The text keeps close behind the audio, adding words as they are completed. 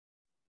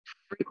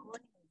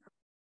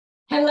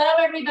Hello,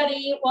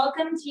 everybody.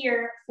 Welcome to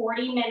your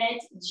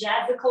 40-minute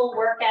Jazzycle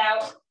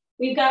workout.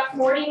 We've got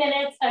 40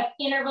 minutes of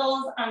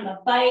intervals on the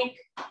bike.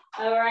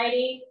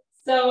 Alrighty.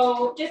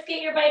 So just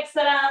get your bike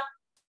set up.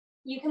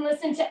 You can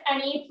listen to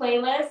any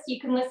playlist. You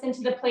can listen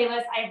to the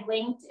playlist I've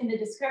linked in the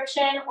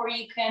description, or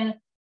you can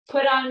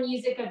put on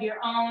music of your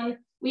own.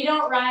 We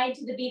don't ride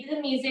to the beat of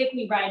the music.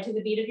 We ride to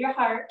the beat of your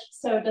heart.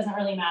 So it doesn't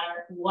really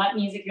matter what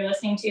music you're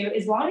listening to,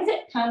 as long as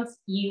it pumps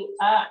you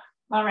up.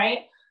 All right.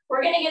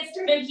 We're going to get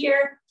started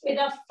here with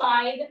a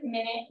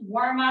 5-minute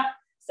warm up.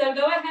 So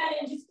go ahead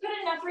and just put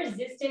enough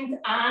resistance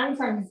on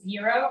from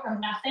zero,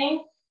 from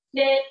nothing,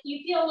 that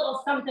you feel a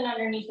little something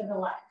underneath of the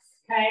legs.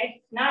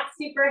 Okay. Not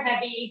super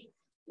heavy.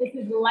 This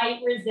is light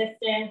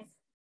resistance.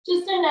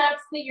 Just enough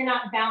so that you're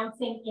not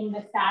bouncing in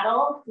the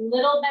saddle.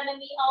 Little bend in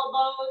the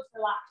elbows,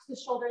 relax the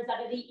shoulders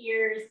out of the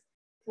ears,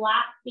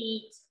 flat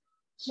feet,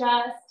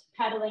 just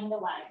pedaling the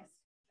legs.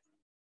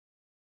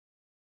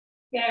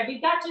 Good,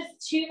 we've got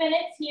just 2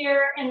 minutes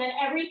here, and then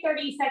every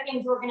 30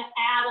 seconds, we're gonna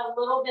add a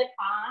little bit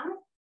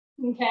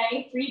on,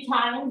 okay? 3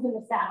 times in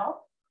the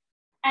saddle.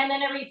 And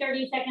then every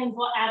 30 seconds,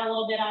 we'll add a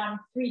little bit on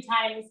 3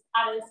 times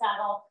out of the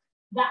saddle.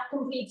 That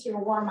completes your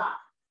warm up,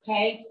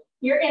 okay?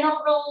 Your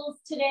intervals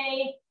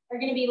today are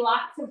gonna be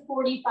lots of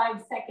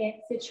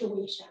 45-second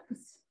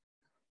situations.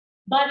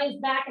 Butt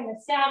is back in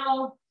the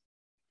saddle.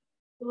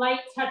 Light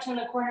touch on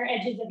the corner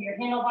edges of your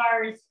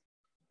handlebars,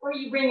 or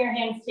you bring your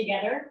hands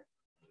together.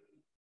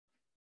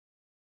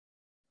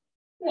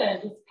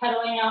 Good, just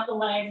pedaling out the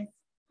legs.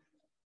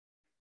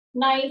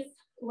 Nice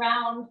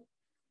round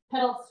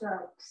pedal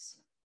strokes.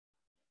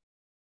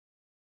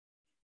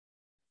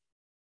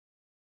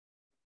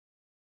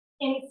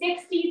 In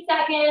 60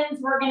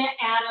 seconds, we're gonna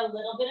add a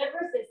little bit of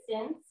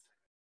resistance.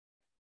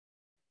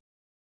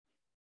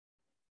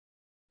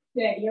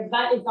 Good, your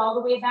butt is all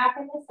the way back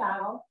in the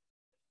saddle.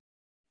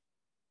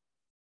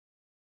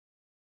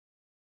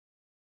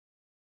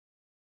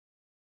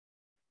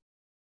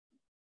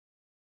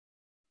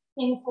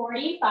 In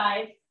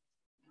 45,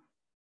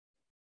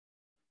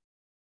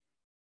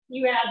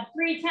 you add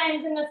 3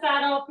 times in the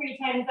saddle, 3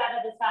 times out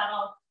of the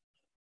saddle,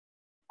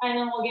 and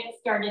then we'll get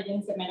started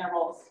in some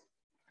intervals.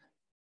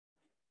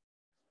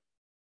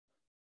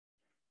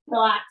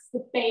 Relax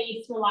the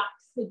face, relax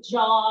the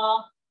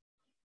jaw.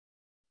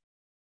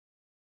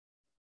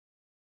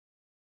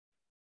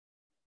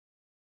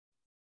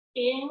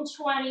 In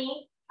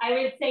 20, I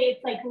would say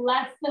it's like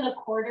less than a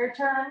quarter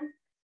turn,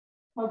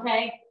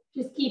 okay?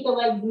 Just keep the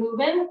legs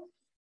moving.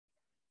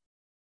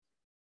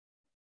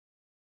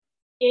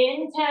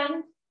 In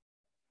 10,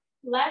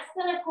 less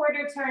than a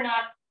quarter turn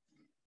up,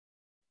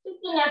 just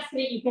enough so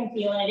that you can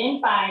feel it.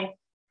 In 5,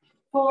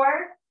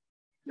 4,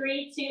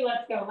 3, 2,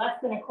 let's go. Less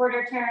than a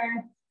quarter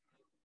turn.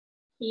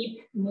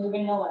 Keep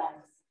moving the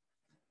legs.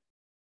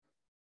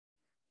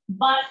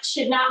 Butt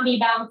should not be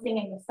bouncing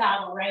in the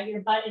saddle, right?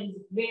 Your butt is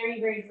very,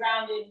 very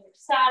grounded in your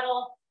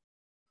saddle.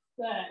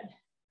 Good.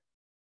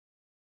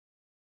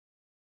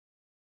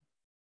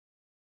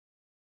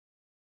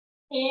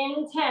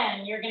 In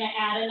 10, you're gonna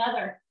add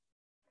another.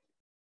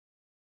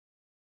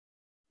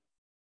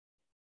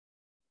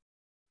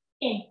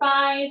 In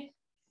 5,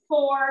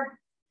 4,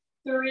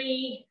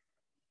 3,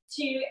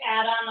 2,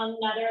 add on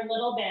another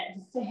little bit,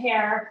 just a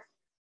hair.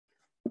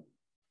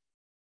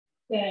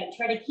 Good,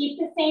 try to keep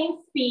the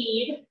same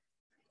speed.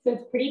 So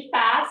it's pretty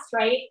fast,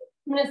 right?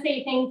 I'm gonna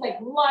say things like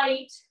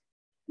light,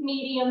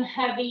 medium,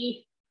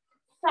 heavy,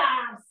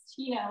 fast,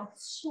 you know,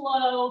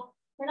 slow.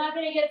 We're not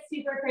gonna get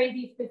super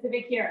crazy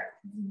specific here.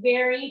 It's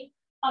very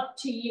up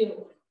to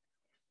you.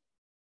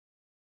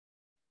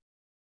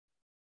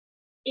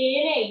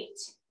 In 8,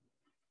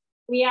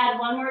 we add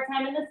 1 more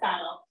time in the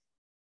saddle.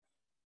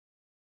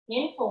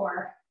 In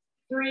 4,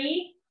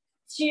 3,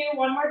 2,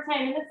 1 more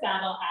time in the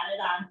saddle, add it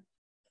on.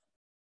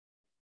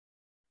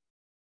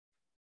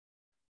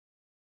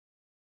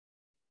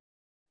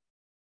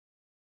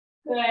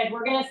 Good,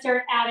 we're gonna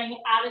start adding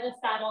out of the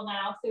saddle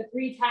now. So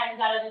 3 times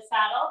out of the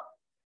saddle.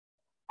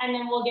 And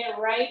then we'll get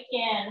right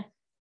in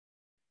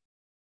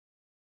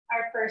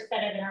our first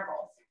set of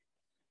intervals.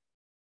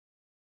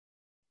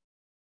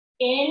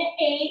 In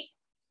 8,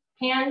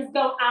 hands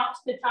go out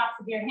to the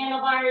tops of your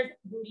handlebars,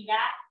 booty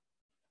back.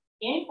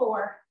 In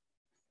 4,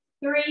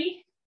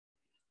 3,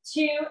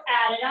 2,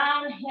 add it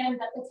on, hands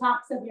at the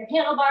tops of your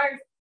handlebars,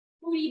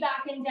 booty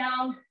back and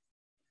down.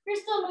 You're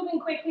still moving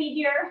quickly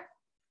here.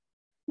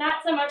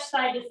 Not so much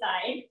side to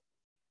side,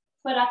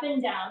 but up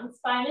and down,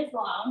 spine is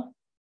long.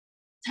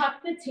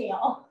 Tuck the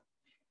tail.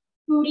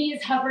 Booty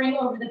is hovering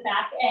over the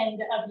back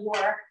end of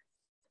your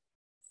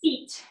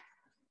feet.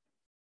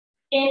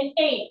 In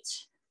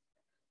 8,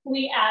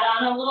 we add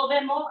on a little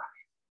bit more.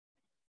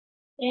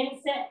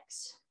 In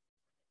 6,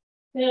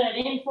 good.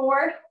 In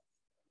 4,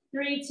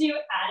 3, 2,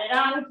 add it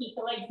on, keep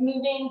the legs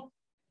moving.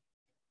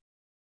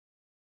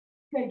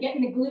 Good,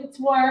 getting the glutes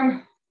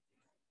warm.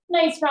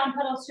 Nice round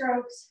pedal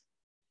strokes.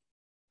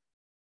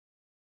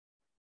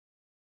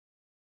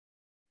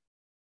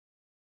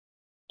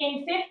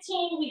 In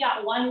 15, we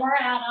got 1 more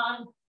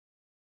add-on.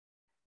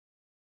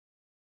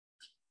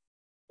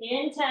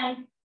 In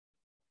 10.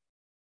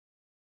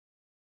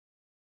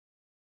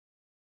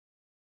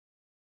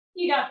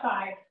 You got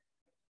 5,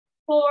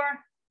 4,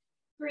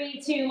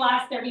 3, 2,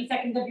 last 30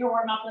 seconds of your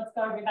warm up. Let's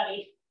go,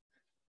 everybody.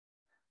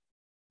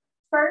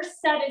 First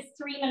set is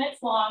 3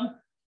 minutes long.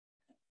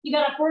 You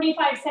got a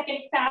 45-second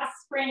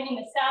fast sprint in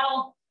the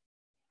saddle,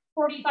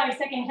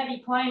 45-second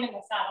heavy climb in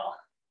the saddle,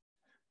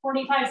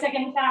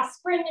 45-second fast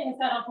sprint in the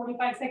saddle,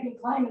 45-second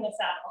climb in the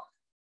saddle.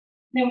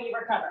 Then we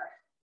recover.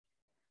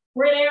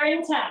 We're there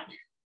in 10.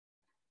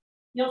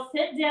 You'll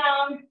sit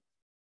down,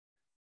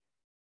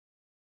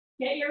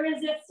 get your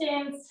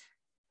resistance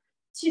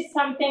to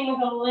something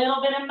with a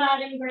little bit of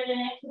mud and grit in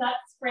it for that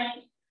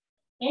sprint.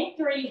 In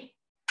 3,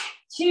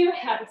 2,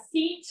 have a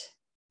seat,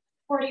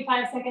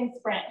 45-second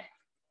sprint.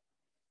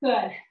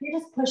 Good, you're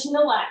just pushing the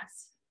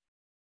legs.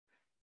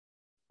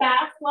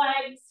 Fast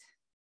legs,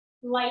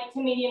 light to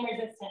medium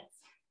resistance.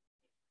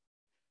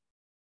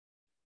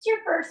 It's your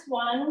first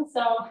one,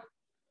 so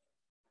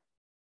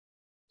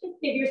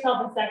just give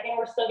yourself a second,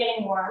 we're still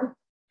getting warm.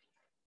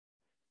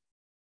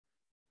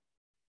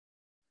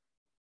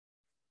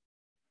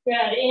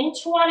 Good, in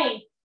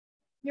 20,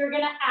 you're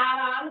gonna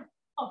add on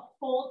a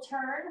full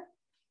turn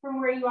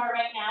from where you are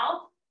right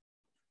now,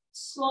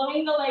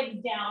 slowing the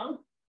legs down.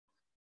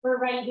 We're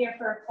right here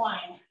for a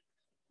climb.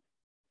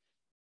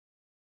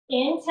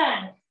 In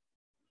 10,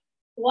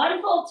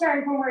 one full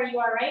turn from where you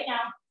are right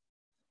now.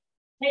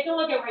 Take a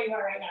look at where you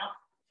are right now.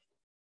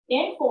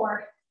 In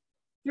 4,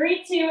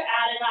 3, 2,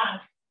 add it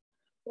on.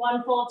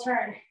 One full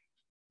turn.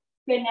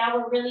 Good, now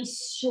we're really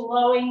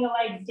slowing the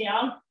legs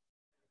down.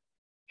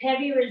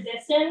 Heavy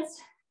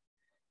resistance.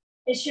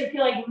 It should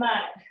feel like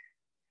mud,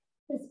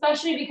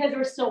 especially because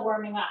we're still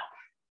warming up.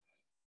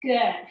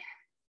 Good.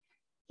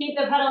 Keep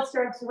the pedal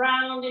strokes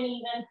round and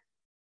even.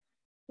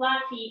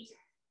 Flat feet.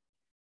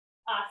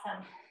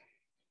 Awesome.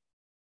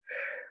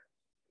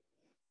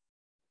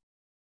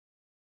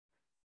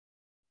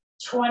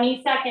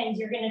 "20 seconds,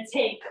 you're gonna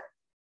take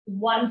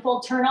one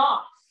full turn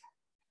off.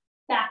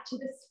 Back to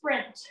the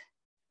sprint.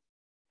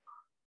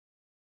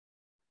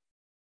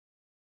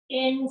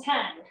 In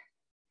 10.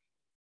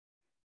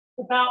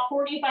 About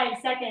 45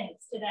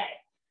 seconds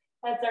today.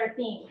 That's our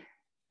theme.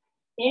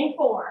 In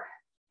 4,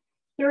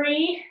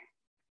 3,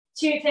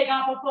 2, take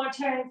off a full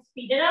turn,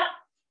 speed it up.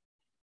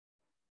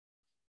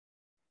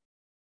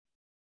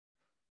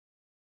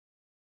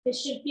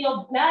 This should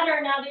feel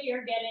better now that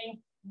you're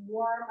getting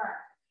warmer.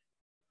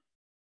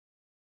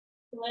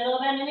 Little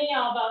bend in the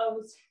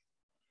elbows,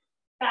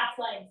 fast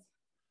legs.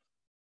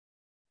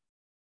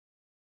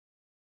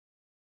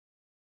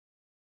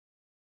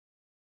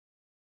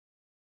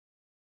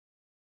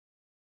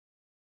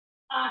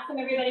 Awesome,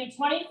 everybody.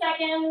 20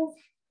 seconds.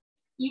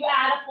 You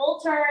add a full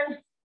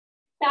turn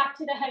back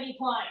to the heavy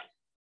climb.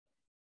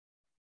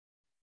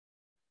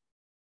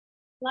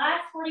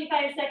 Last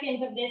 45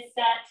 seconds of this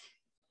set,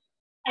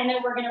 and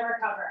then we're gonna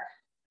recover.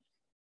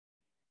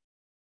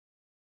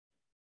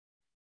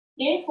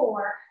 In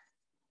 4,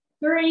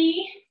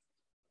 3,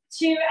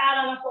 2,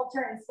 add on a full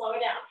turn, slow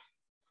it down.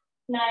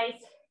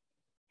 Nice,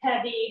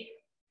 heavy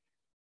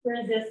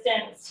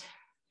resistance.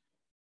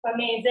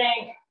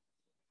 Amazing.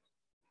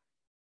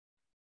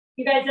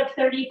 You guys have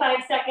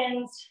 35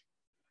 seconds,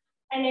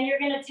 and then you're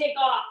gonna take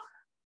off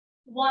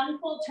one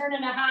full turn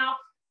and a half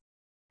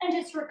and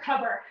just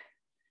recover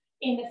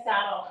in the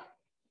saddle.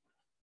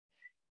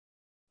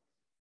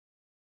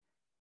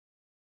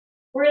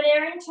 We're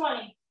there in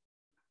 20.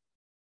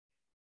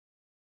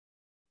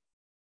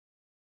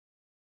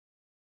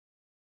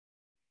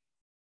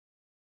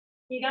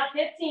 You got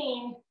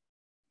 15.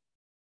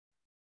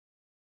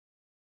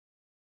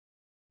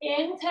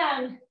 In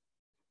 10,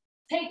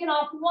 taking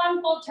off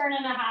one full turn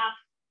and a half.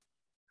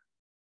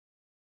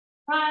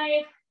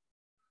 5,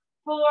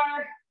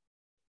 4,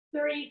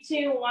 3,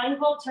 2, one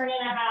full turn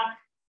and a half.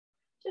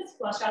 Just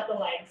flush out the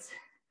legs.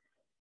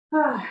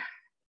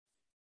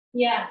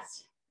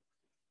 Yes.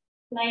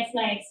 Nice,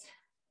 nice.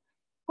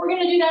 We're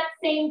gonna do that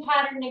same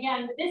pattern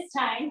again, but this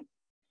time,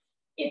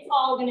 it's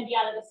all gonna be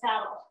out of the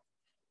saddle.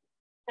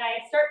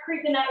 Okay, start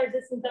creeping that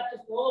resistance up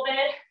just a little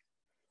bit.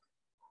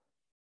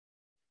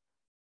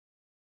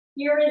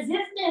 Your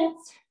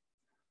resistance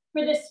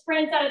for the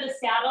sprints out of the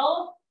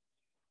saddle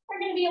are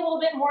gonna be a little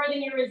bit more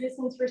than your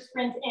resistance for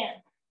sprints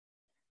in,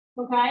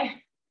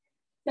 okay?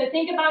 So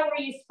think about where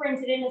you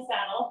sprinted in the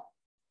saddle,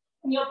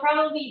 and you'll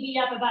probably be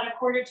up about a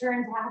quarter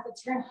turn to half a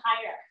turn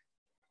higher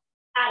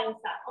out of the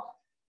saddle,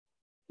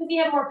 because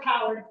you have more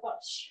power to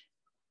push.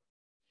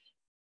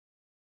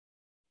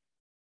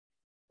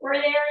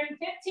 We're there in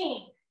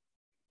 15.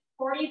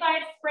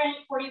 45 sprint,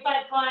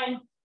 45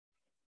 climb,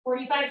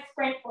 45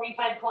 sprint,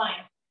 45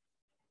 climb.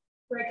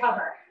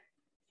 Recover.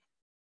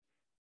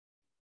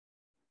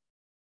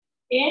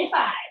 In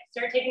 5,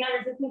 start taking that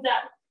resistance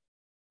up.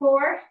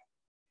 4,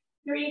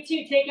 3,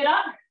 2, take it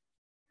up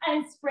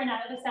and sprint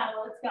out of the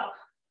saddle. Let's go.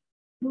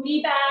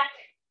 Booty back.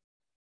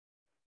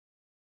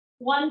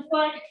 One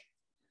foot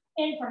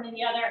in front of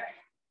the other.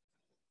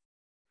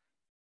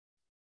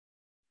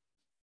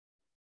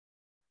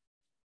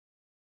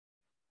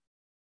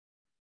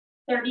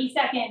 30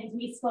 seconds.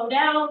 We slow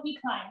down, we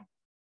climb.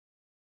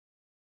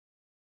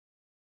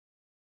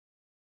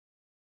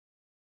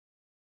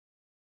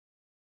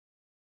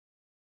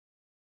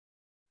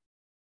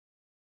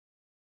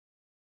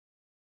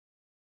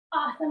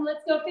 Awesome,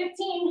 let's go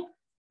 15.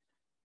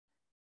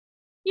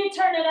 You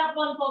turn it up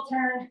one full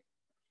turn.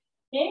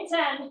 In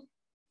 10.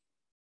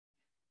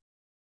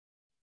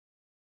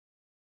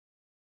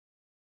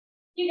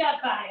 You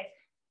got 5,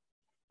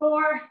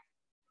 4,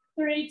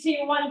 3, 2,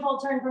 1, full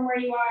turn from where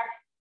you are.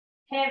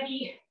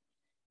 Heavy,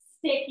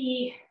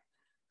 sticky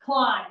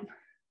climb.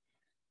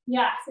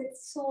 Yes,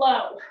 it's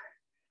slow,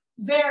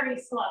 very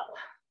slow.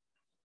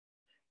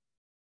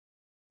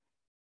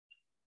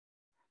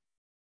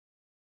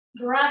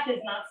 Breath is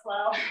not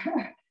slow.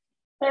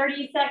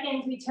 30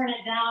 seconds, we turn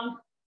it down,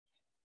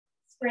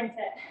 sprint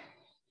it.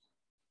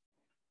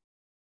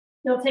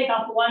 You'll take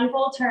off one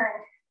full turn.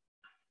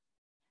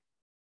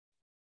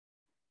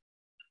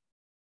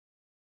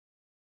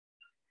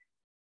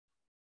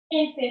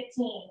 In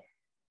 15.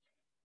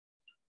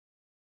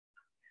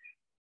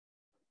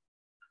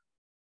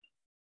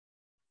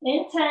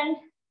 In 10.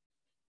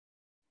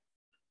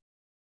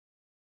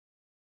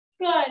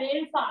 Good,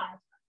 in 5,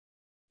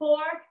 4,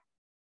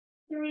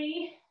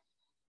 3,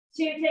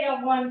 2, take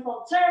off one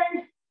full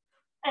turn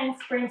and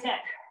sprint it.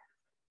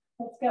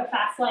 Let's go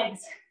fast legs,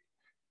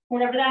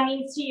 whatever that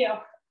means to you.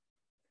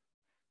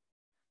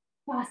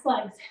 Fast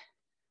legs.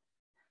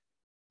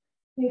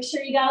 Make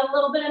sure you got a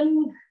little bit of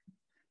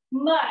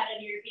mud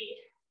under your feet.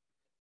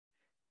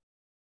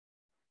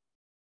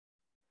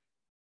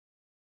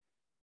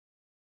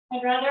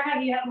 I'd rather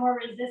have you have more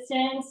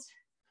resistance,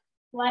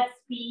 less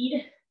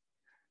speed,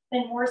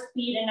 than more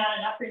speed and not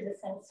enough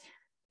resistance.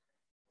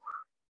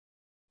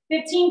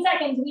 15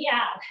 seconds, we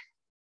add.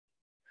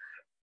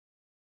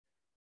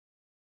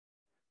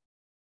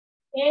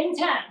 In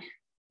 10.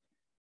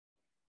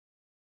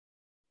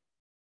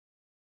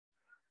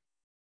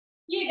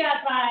 You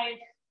got 5,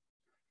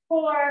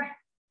 4,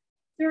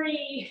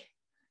 3,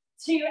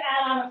 2,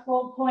 add on a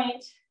full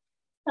point,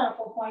 not a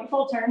full point,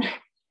 full turn.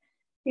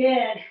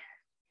 Good.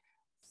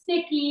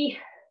 Sticky,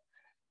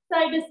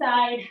 side to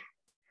side.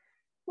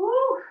 Woo.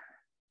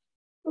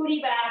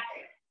 Booty back.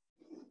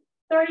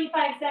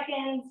 35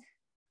 seconds.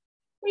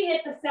 We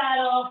hit the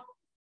saddle.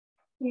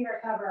 We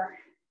recover.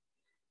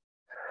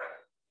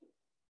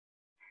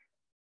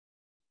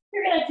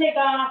 You're gonna take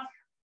off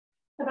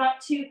about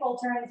 2 full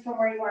turns from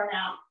where you are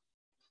now.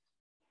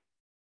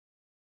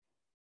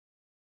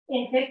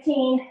 In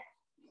 15.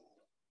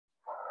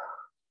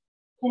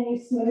 Can you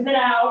smooth it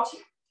out?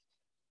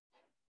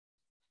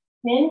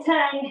 In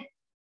 10.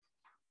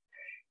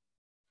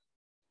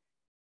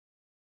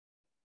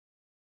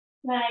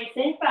 Nice,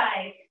 in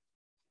 5,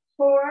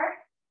 4,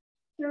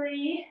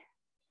 3,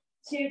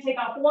 2, take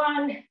off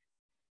 1,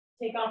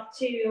 take off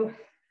 2,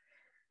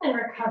 and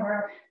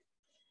recover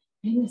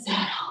in the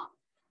saddle.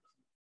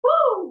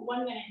 Woo,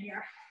 1 minute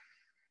here.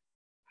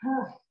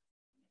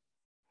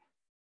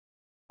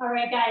 All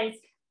right, guys,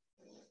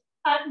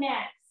 up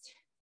next,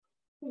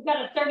 we've got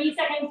a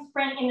 30-second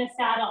sprint in the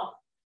saddle.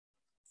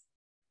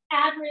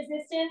 Add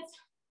resistance,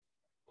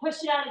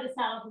 push it out of the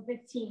saddle for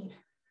 15,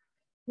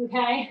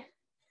 okay?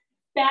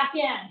 Back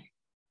in,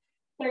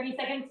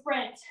 30-second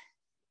sprint.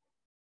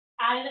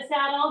 Out of the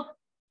saddle,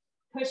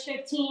 push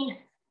 15,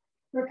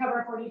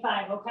 recover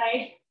 45,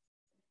 okay?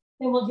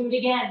 Then we'll do it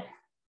again.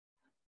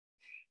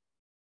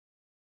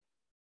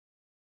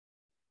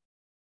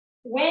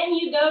 When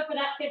you go for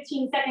that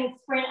 15-second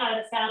sprint out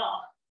of the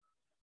saddle,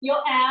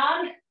 you'll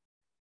add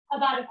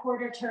about a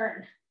quarter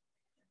turn,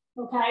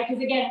 okay?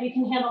 Because again, we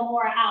can handle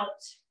more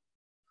out.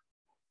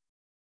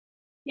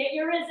 Get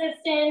your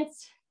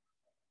resistance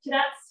to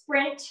that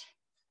sprint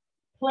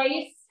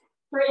place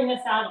for in the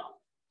saddle.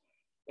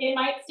 It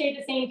might stay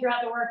the same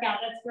throughout the workout,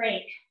 that's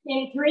great.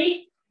 In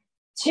 3,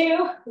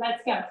 2,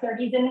 let's go,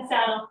 30's in the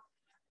saddle.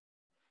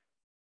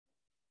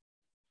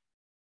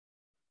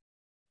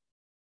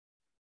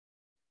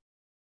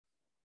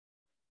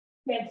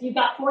 Good, so you've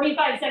got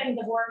 45 seconds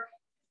of work,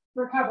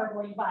 recover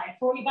 45.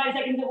 45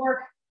 seconds of work,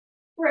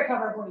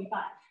 recover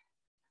 45.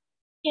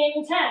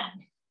 In 10,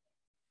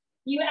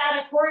 you add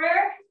a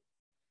quarter,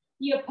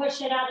 you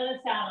push it out of the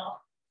saddle.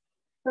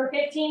 For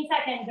 15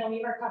 seconds, then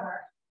we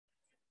recover.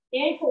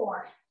 In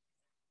 4,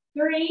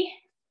 3,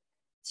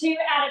 2,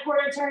 add a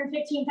quarter turn,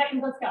 15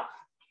 seconds, let's go.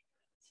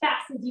 As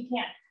fast as you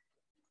can.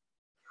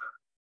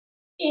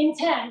 In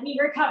 10, we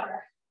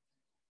recover.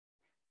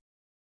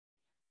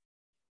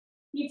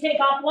 You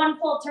take off 1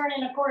 full turn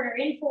and a quarter.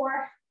 In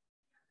 4,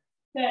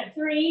 good,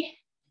 3,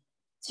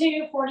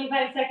 2,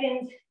 45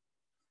 seconds,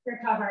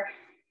 recover.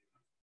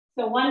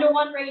 So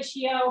 1-to-1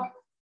 ratio,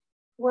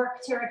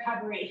 work to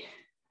recovery.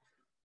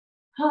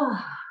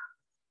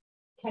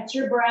 Catch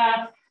your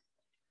breath.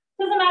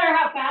 Doesn't matter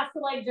how fast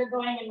the legs are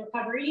going in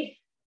recovery.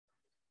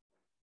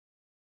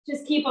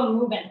 Just keep them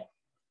moving.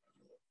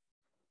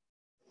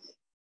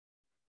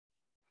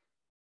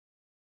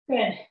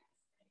 Good.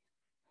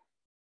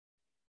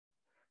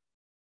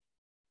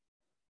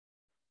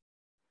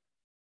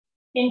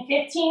 In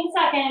 15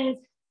 seconds,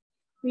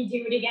 we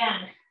do it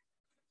again.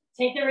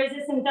 Take the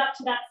resistance up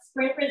to that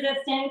sprint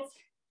resistance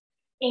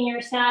in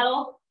your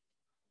saddle.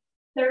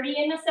 30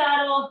 in the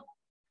saddle,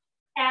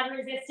 add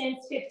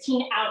resistance,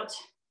 15 out.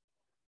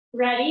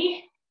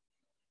 Ready?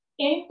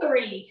 In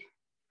 3,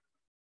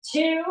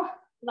 2,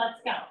 let's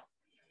go.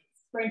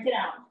 Sprint it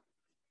out.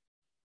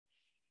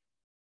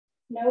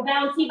 No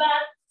bouncy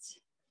butts.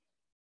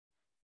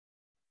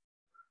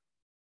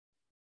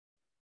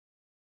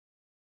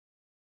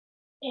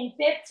 In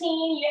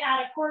 15, you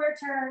add a quarter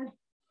turn,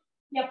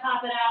 you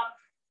pop it out,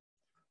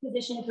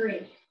 position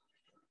 3.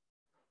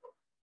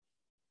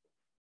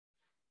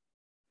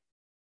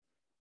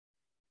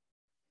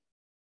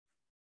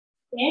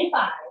 In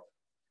 5,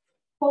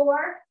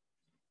 4,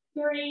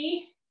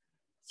 3,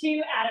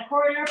 2, add a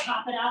quarter,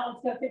 pop it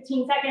out. Let's go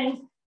 15 seconds.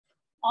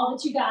 All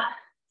that you got.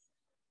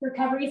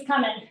 Recovery's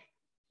coming.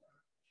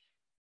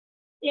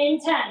 In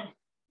 10,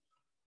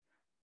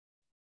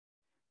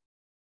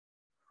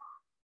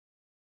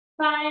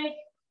 5,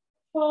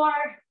 4,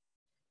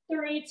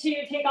 3, 2,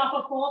 take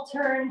off a full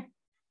turn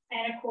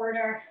and a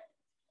quarter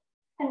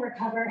and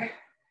recover.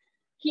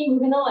 Keep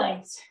moving the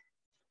legs.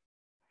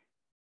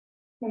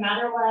 No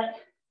matter what,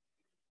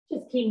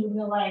 just keep moving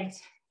the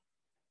legs.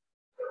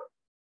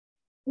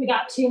 We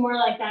got 2 more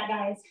like that,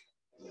 guys.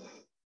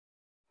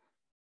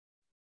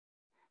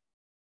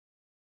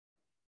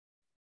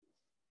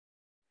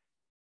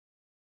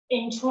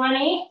 In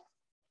 20,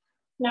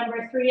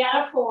 number 3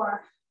 out of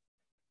 4.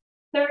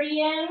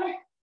 30 in,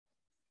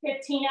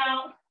 15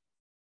 out,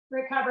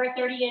 recover,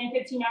 30 in,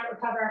 15 out,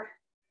 recover.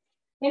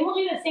 Then we'll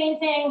do the same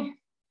thing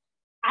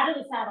out of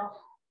the saddle.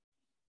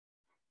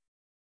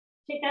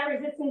 Take that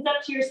resistance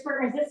up to your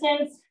sprint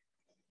resistance.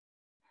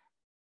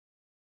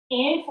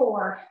 In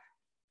 4,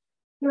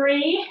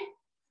 3,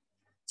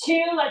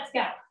 2, let's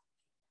go.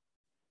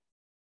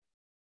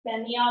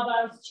 Bend the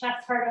elbows,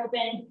 chest heart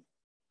open.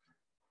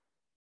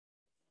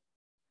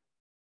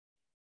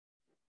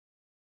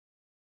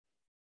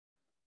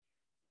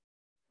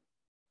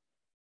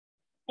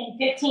 In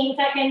 15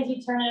 seconds,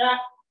 you turn it up,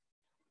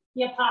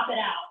 you pop it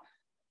out.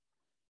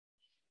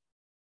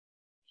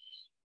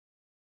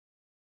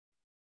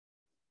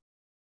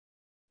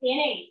 In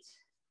 8,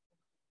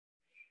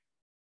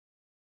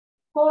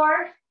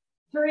 4,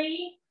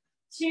 3,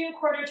 2,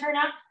 quarter turn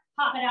up,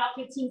 pop it out,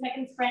 15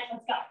 second sprint,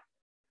 let's go.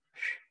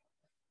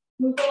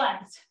 Move the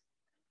legs.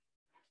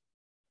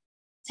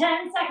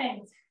 10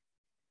 seconds.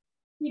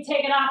 We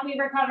take it off, we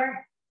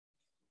recover.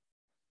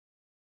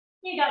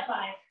 You got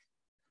 5,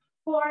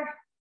 4,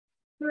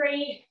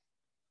 3,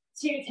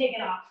 2, take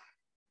it off.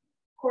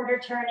 Quarter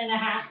turn and a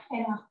half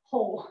and a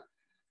whole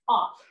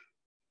off.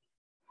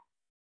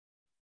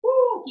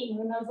 Woo, keep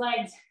moving those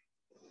legs.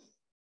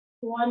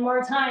 One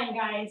more time,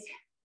 guys.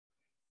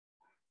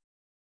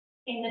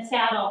 In the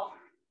saddle.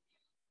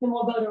 Then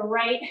we'll go to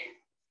right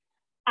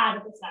out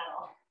of the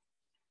saddle.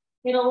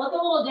 It'll look a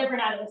little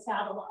different out of the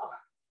saddle though.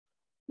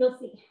 You'll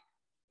see.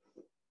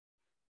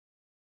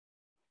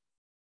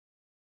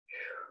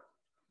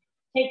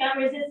 Take that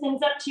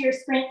resistance up to your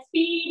sprint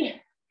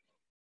speed,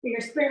 or your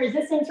sprint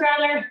resistance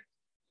rather.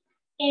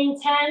 In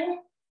 10,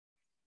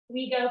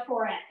 we go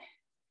for it.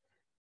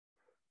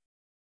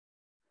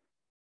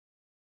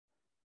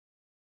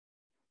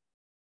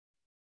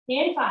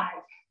 In 5,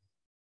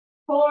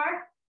 4,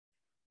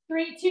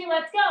 3, 2,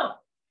 let's go.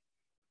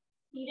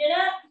 Speed it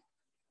up.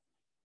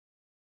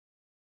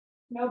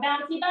 No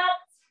bouncy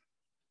butts.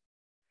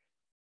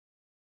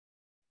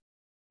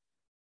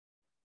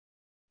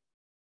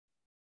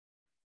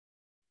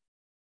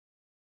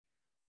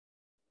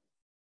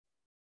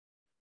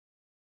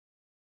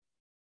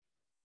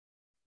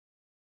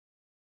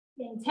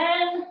 In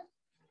 10,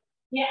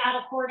 you add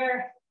a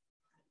quarter,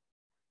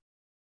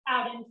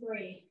 out in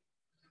 3.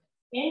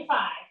 In 5,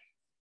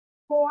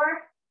 4,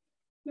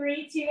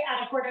 3, 2,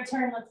 add a quarter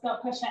turn, let's go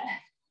push it.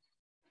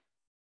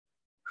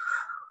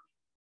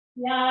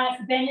 Yes,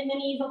 bending the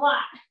knees a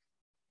lot.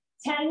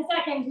 10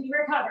 seconds, we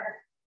recover.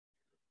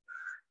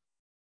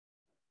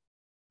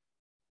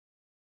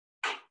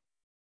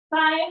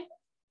 5,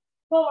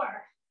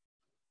 4,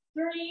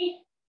 3,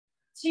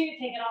 2,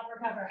 take it off,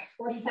 recover.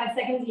 45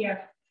 seconds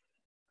here.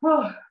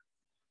 Oh.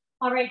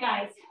 All right,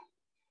 guys.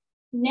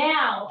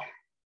 Now,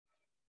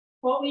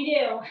 what we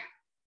do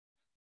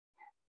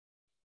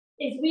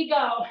is we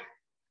go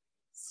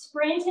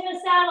sprint in the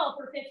saddle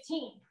for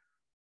 15,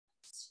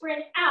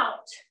 sprint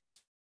out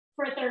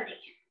for 30,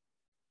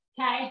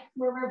 okay?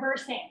 We're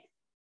reversing.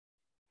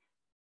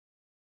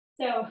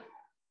 So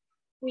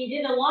we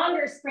did a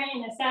longer sprint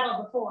in the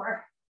saddle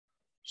before,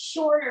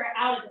 shorter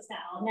out of the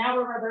saddle. Now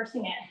we're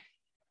reversing it.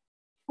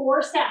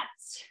 4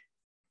 sets,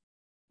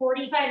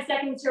 45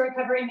 seconds to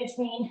recover in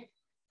between.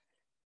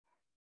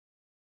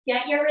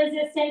 Get your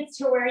resistance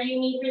to where you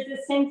need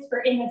resistance for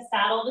in the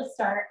saddle to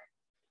start.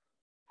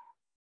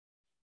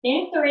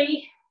 In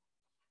 3,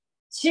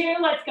 2,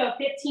 let's go,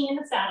 15 in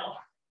the saddle.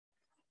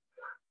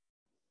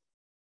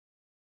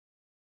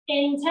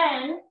 In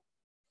 10,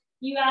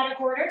 you add a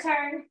quarter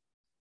turn,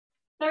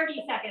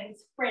 30 seconds,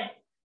 sprint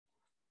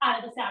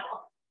out of the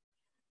saddle.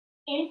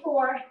 In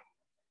 4,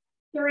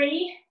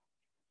 3,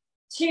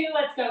 2,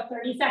 let's go,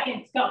 30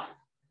 seconds, go.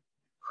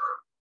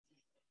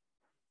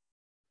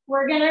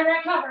 We're gonna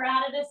recover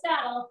out of the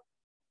saddle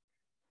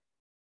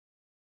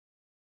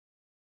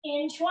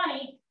in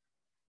 20.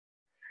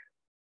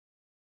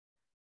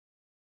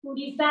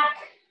 Booty's back,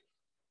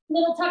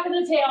 little tuck of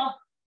the tail.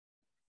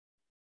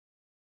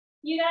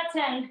 You got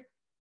 10.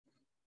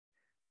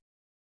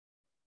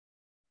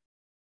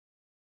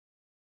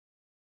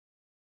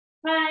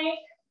 5,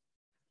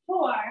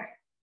 4,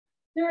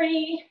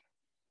 3,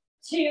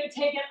 2,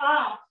 take it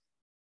off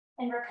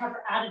and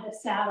recover out of the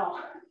saddle.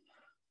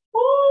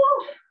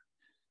 Woo!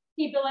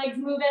 Keep the legs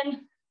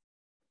moving.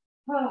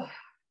 Oh,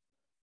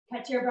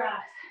 catch your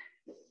breath.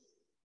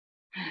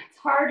 It's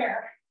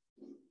harder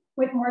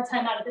with more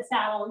time out of the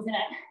saddle, isn't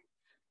it?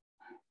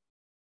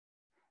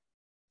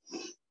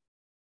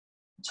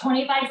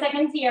 25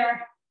 seconds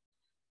here.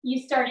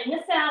 You start in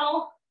the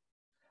saddle.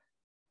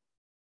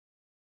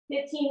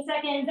 15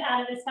 seconds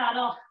out of the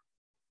saddle.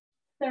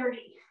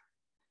 30.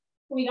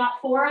 We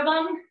got 4 of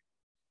them.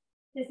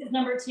 This is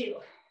number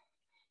 2.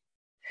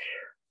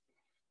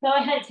 Go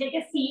ahead, take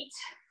a seat.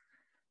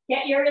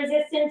 Get your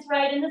resistance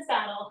right in the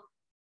saddle.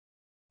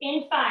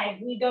 In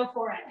 5, we go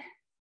for it.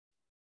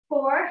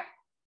 4,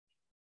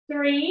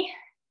 3,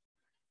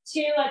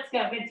 2, let's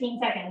go, 15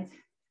 seconds.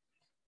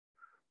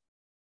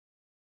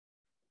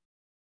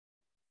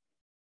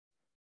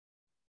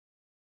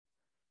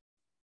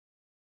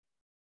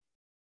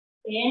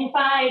 In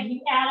 5,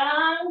 you add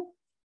on.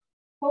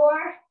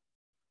 4,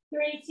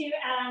 3, 2,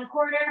 add on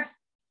quarter.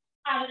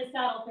 Out of the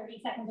saddle,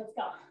 30 seconds, let's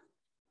go.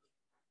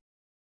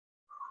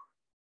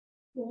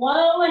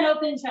 Low and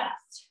open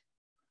chest.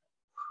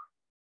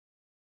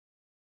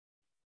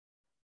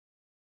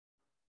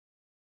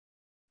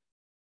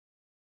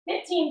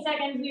 "15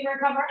 seconds, we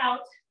recover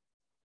out.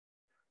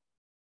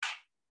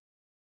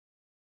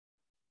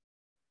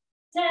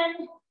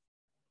 10.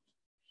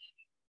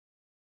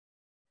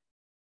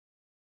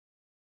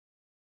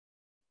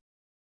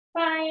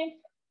 5,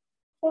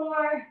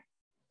 4,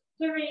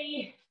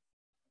 3,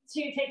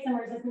 2, take some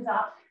resistance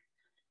off.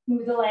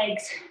 Move the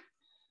legs.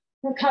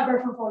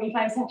 Recover for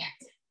 45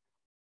 seconds.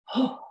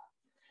 Oh,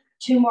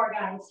 2 more,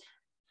 guys.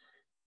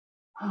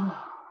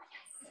 Oh,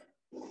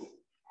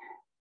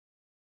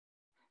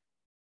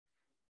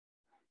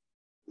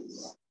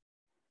 yes.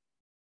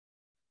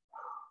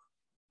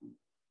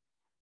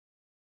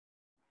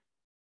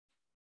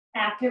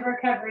 Active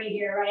recovery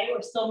here, right?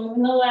 We're still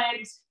moving the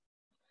legs.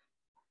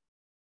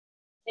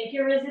 Take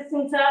your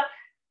resistance up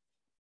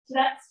to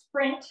that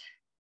sprint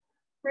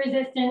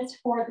resistance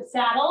for the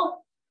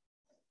saddle.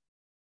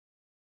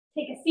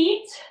 Take a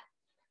seat.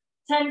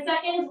 10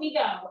 seconds, we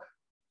go.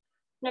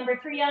 Number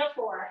 3 out of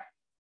 4.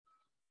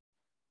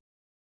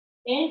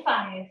 In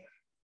 5,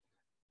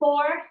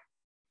 4,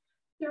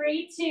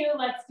 3, 2,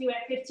 let's do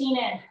it, 15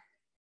 in.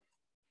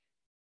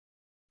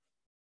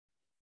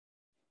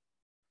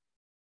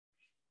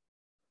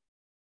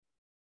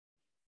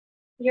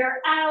 You're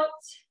out,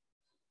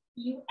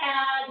 you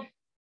add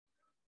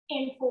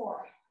in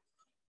 4,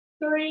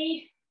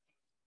 3,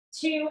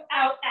 2,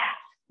 out, add.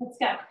 Let's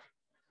go.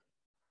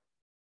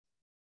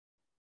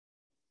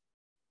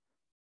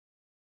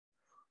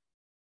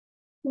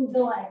 Move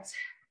the legs,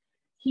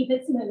 keep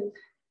it smooth.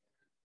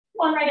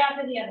 1 right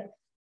after the other.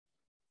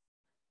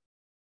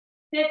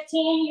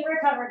 15, you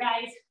recover,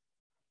 guys.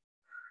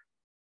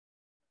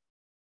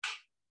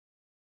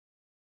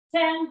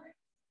 10.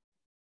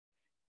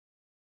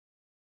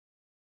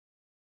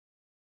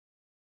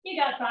 You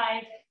got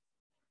 5.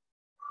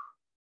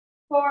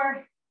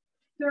 4,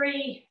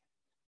 3,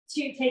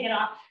 2, take it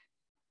off.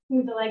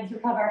 Move the legs,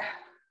 recover.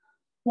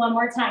 1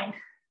 more time.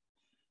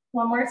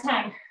 1 more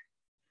time.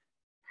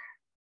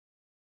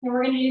 And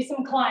we're gonna do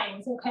some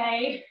climbs,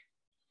 okay?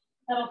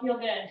 That'll feel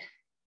good.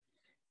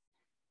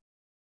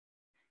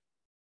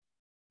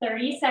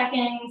 30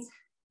 seconds.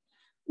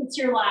 It's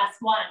your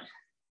last one.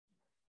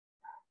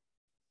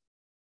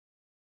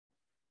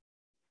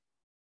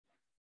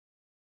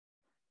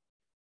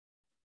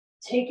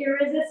 Take your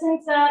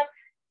resistance up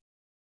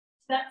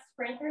to that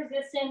sprint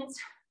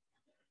resistance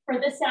for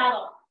the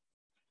saddle.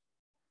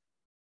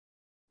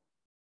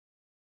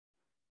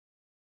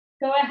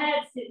 Go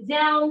ahead, sit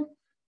down.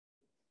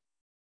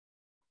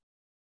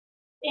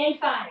 In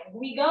 5,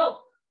 we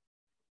go.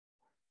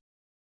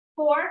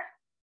 4,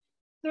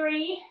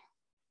 3,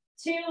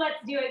 2,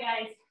 let's do it,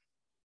 guys.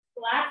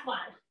 Last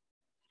one.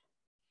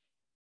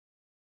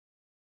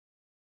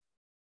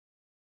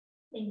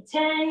 In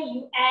 10,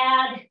 you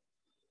add,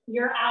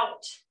 you're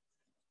out.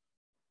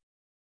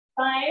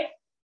 5,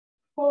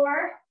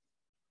 4,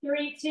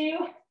 3,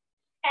 2,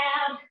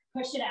 add,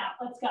 push it out.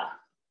 Let's go.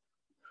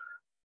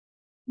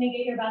 Make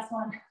it your best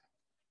one.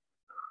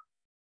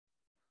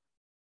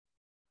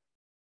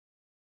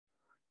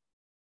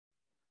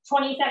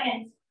 "20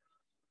 seconds.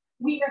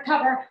 We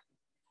recover.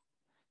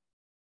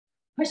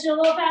 Push it a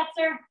little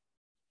faster.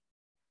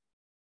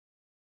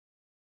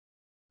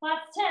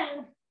 Last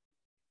 10.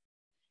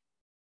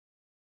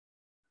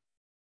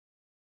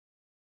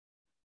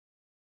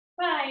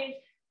 5,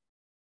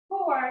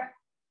 4,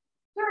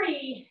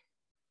 3,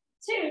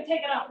 2,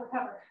 take it off,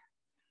 recover.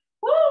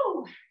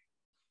 Woo!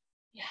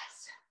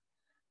 Yes,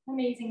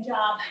 amazing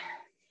job.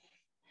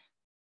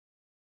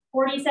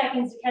 40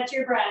 seconds to catch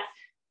your breath.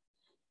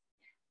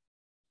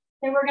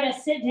 Then we're gonna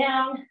sit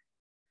down.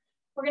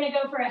 We're gonna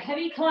go for a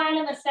heavy climb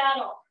in the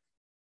saddle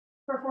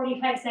for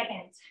 45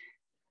 seconds.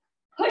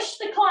 Push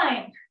the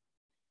climb,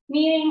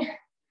 meaning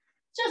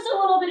just a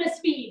little bit of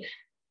speed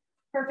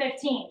for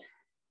 15.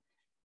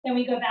 Then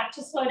we go back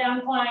to slow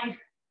down climb,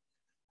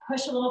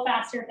 push a little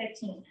faster,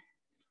 15.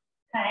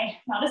 Okay,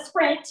 not a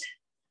sprint,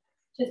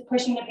 just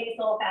pushing the pace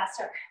a little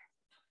faster.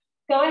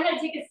 Go ahead,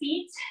 take a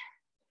seat.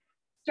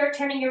 Start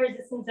turning your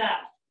resistance up.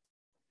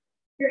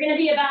 You're gonna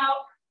be about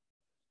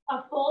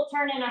a full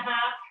turn and a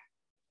half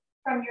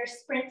from your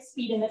sprint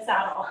speed in the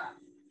saddle.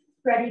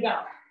 Ready,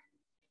 go.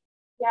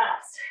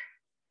 Yes,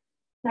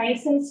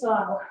 nice and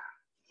slow.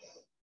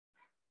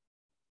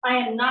 I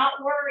am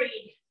not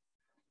worried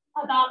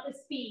about the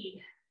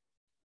speed,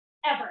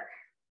 ever.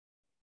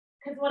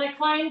 Because what a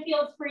climb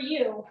feels for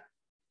you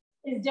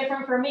is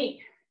different for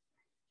me.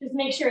 Just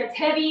make sure it's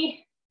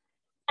heavy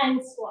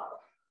and slow.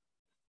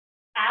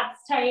 Abs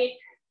tight,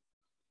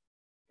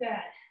 good.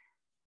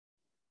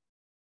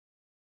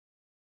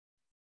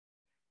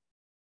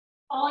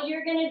 All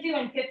you're gonna do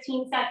in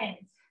 15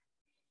 seconds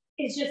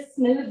is just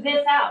smooth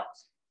this out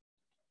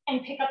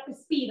and pick up the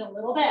speed a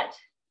little bit,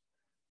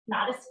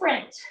 not a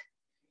sprint.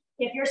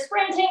 If you're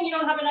sprinting, you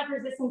don't have enough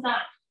resistance on.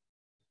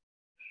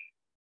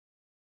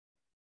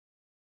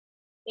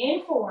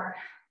 In 4,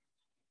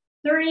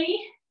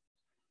 3,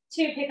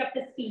 2, pick up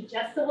the speed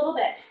just a little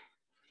bit,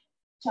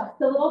 just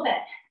a little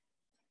bit.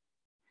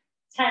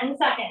 10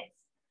 seconds,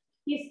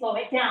 you slow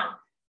it down.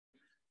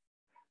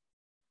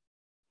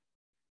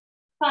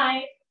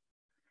 5,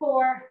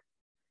 4,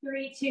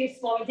 3, 2,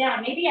 slow it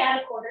down. Maybe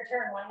add a quarter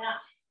turn, why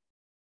not?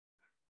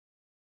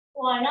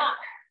 Why not?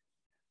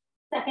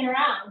 Second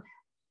round.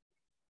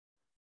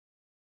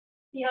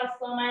 See how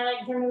slow my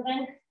legs are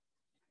moving?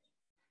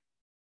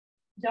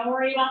 Don't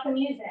worry about the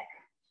music.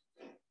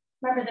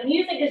 Remember, the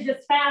music is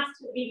just fast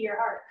to the beat of your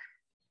heart.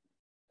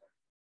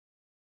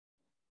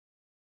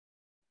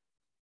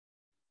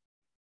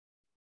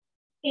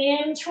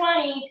 In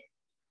 20,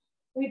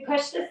 we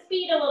push the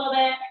speed a little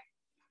bit,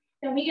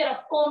 then we get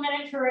a full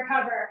minute to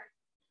recover.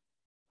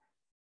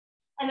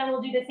 And then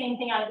we'll do the same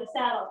thing out of the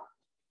saddle.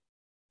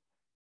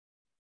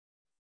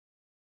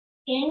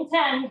 In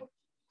 10,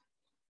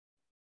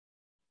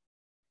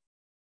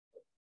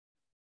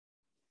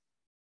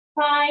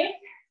 5,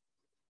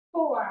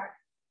 4,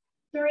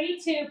 3,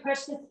 2,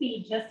 push the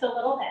speed just a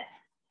little bit,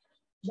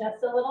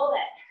 just a little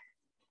bit.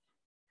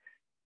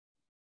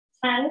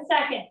 10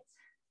 seconds.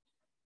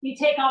 You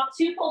take off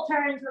 2 full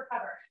turns,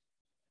 recover.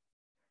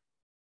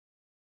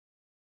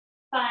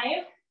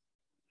 5,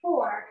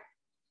 4,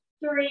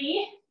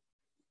 3,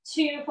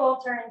 2 full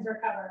turns,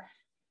 recover.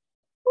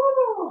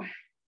 Woo.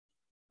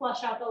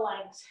 Flush out the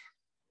legs.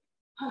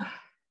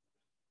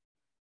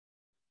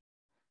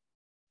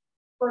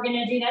 We're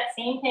gonna do that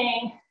same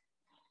thing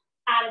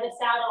out of the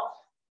saddle.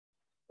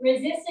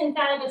 Resistance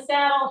out of the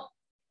saddle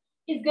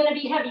is gonna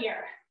be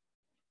heavier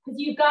because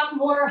you've got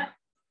more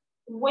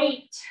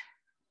weight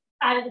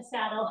out of the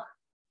saddle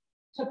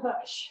to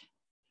push.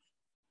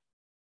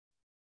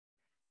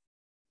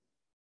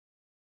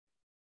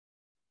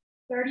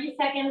 "30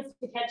 seconds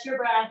to catch your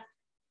breath.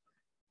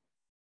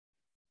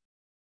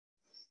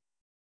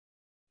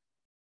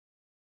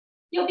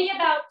 You'll be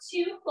about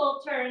 2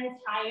 full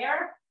turns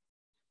higher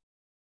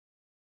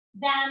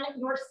than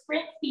your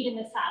sprint speed in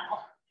the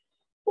saddle,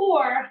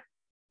 or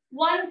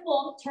 1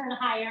 full turn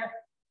higher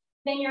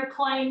than your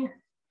climb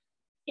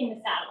in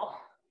the saddle.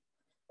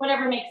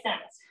 Whatever makes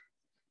sense,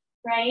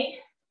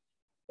 right?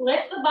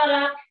 Lift the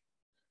buttock,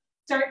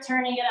 start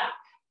turning it up.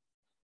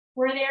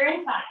 We're there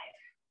in 5,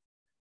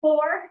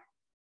 4,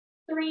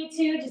 3,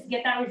 2, just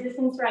get that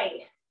resistance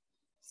right.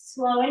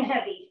 Slow and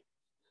heavy.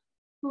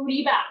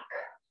 Booty back.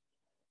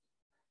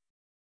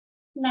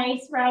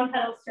 Nice round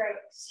pedal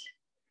strokes.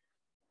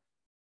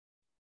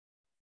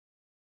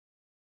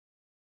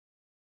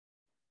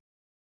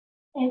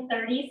 In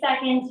 30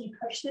 seconds, you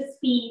push the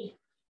speed.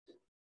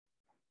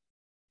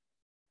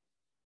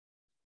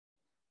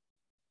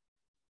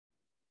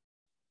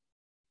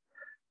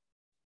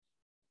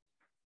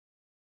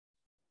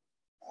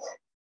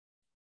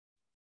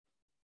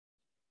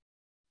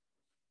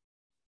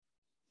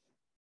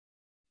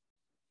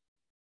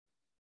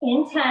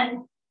 In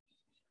 10,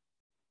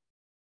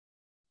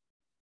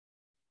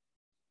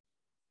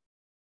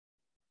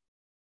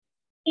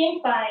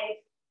 in 5,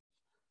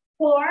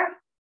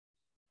 4,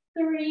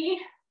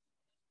 3,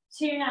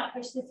 2, now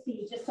push the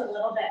speed just a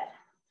little bit.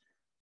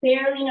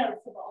 Barely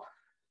noticeable,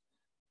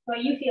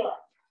 but you feel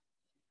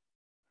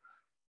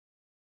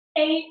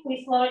it. 8,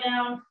 we slow it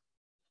down.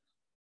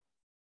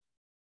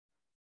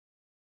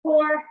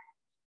 4,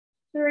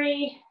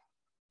 3,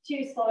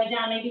 2, slow it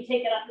down. Maybe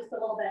take it up just a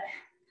little bit.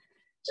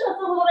 Just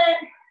a little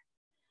bit.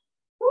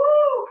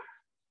 Woo!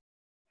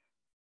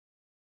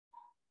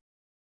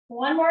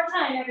 One more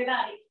time,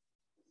 everybody.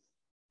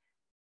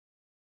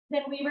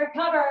 Then we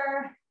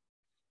recover.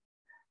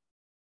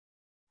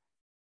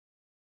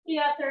 You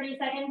got 30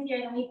 seconds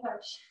here, then we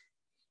push.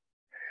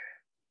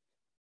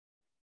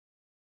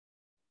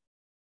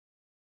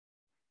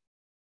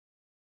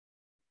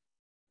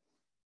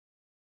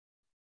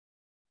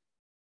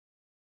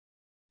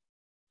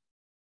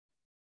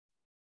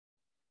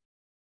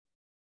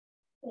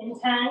 In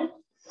 10.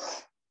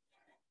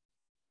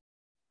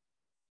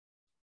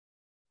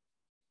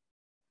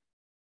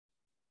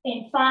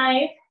 In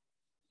 5,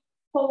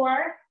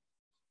 4,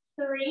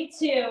 3,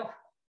 2.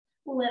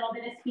 Little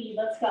bit of speed,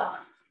 let's go.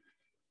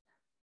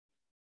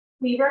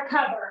 We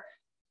recover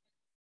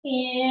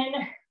in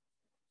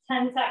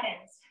 10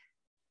 seconds.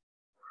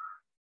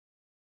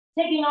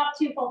 Taking off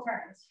 2 full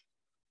turns.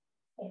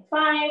 In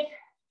 5,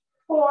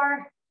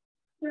 4,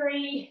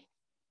 3,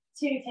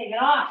 2, take it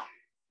off.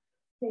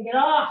 Take it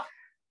off.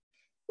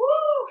 Woo!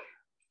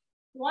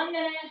 1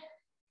 minute.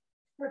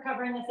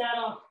 Recover in the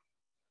saddle.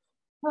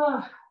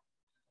 Oh,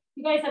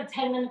 you guys have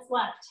 10 minutes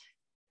left.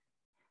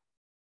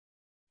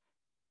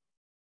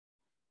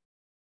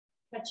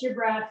 Catch your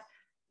breath.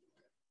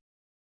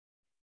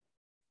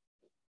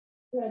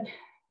 Good.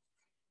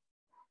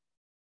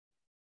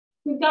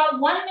 We've got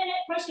 1 minute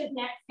pushes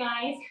next,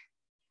 guys.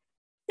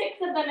 6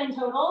 of them in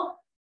total,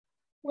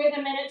 with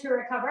a minute to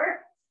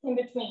recover in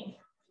between.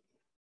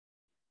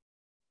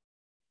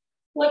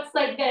 Looks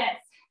like this.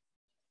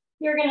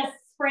 You're gonna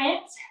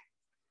sprint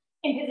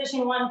in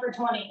position 1 for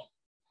 20.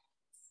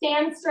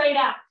 Stand straight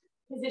up,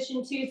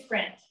 position 2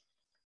 sprint.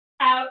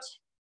 Out,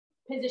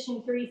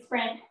 position 3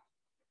 sprint.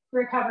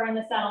 Recover in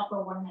the saddle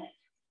for 1 minute.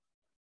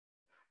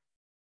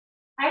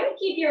 I would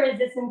keep your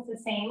resistance the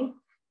same.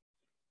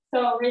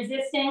 So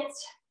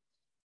resistance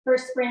for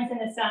sprints in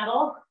the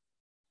saddle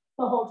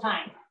the whole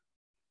time.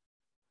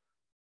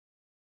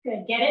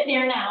 Good, get it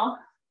there now.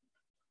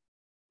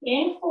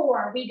 In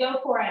 4, we go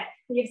for it.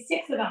 We have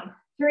 6 of them.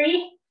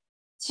 3,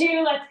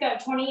 2, let's go,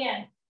 20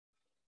 in.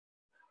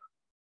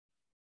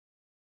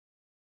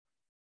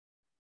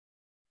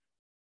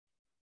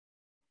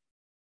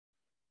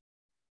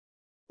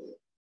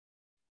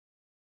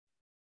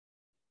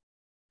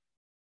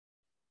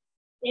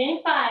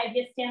 In 5,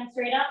 you stand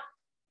straight up.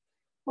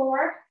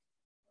 4,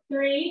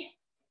 3,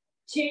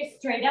 2,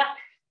 straight up.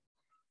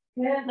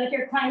 Good, like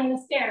you're climbing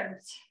the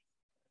stairs.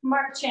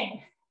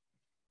 Marching.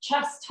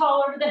 Chest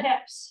tall over the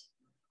hips.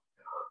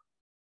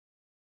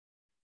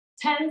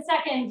 10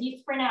 seconds, you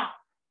sprint out.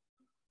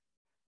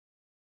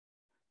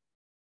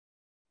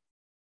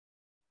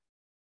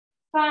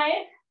 5,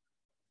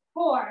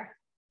 4,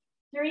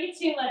 3,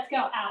 2, let's go,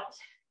 out.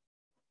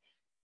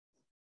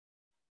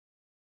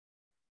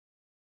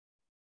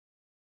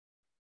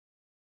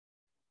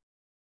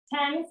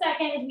 Ten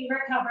seconds, we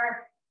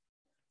recover.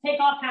 Take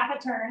off half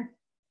a turn.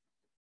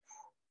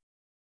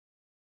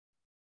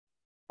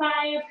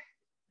 5,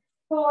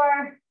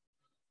 4,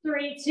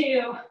 3,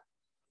 2,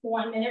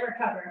 1 minute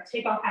recover.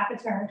 Take off half a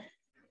turn.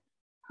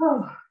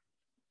 Oh,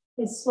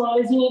 as slow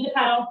as you need to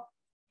pedal.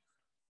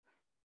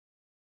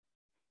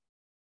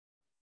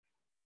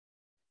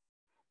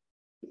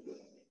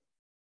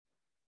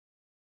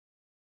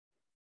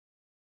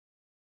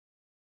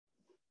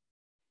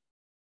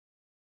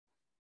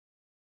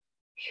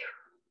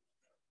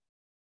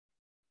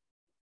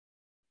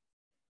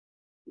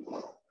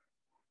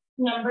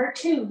 Number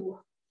 2.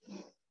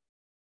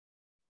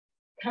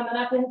 Coming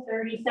up in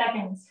 30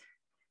 seconds.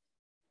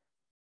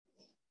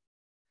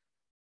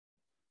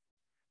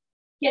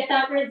 Get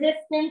that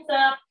resistance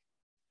up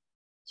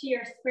to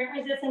your sprint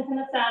resistance in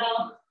the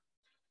saddle.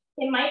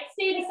 It might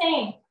stay the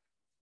same.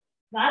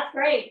 That's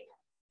great.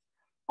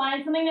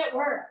 Find something that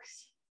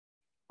works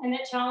and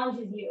that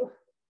challenges you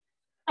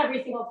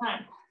every single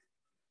time.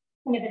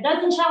 And if it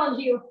doesn't challenge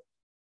you,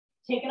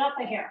 take it up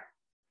a hair.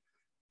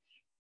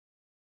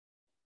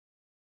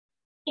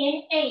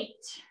 In 8.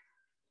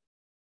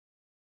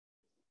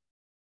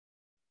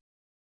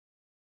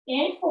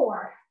 In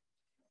 4,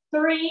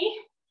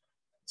 3,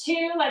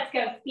 2, let's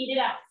go. Speed it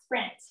up,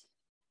 sprint.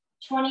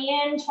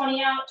 20 in,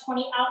 20 out,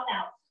 20 out,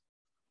 out.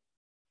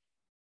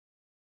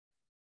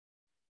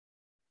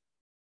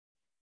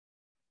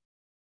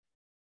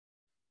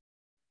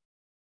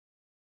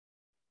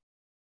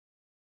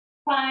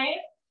 5,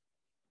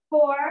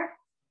 4,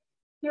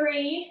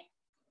 3,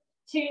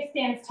 2,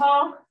 stands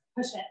tall,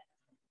 push it.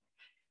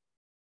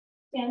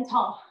 Stand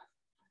tall.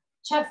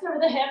 Chest over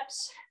the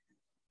hips.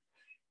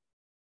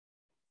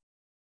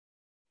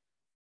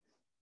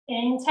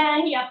 In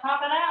 10, yeah,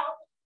 pop it out.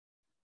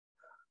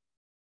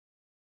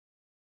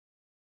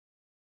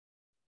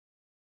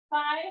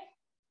 5,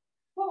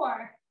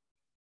 4,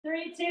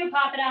 3, 2,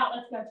 pop it out.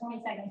 Let's go,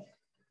 20 seconds.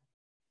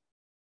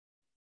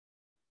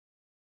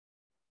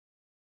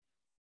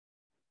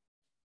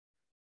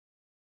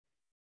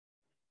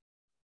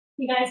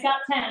 You guys got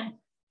 10.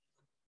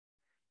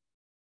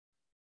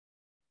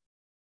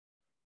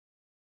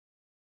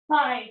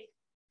 5,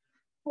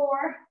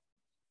 4,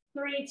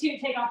 3, 2,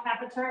 take off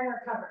half a turn,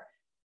 recover.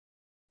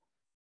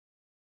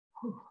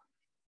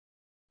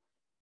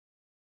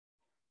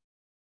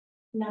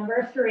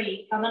 Number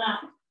 3, coming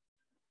up.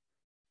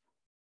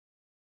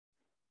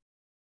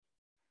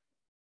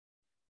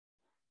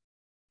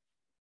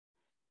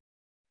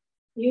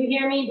 You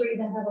hear me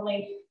breathing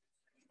heavily.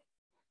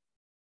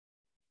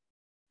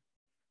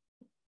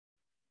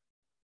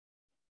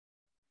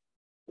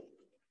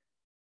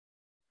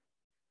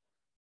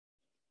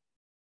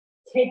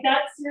 Take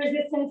that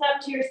resistance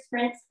up to your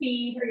sprint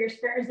speed or your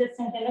sprint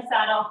resistance in the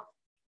saddle.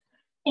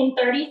 In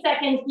 30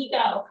 seconds, you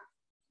go.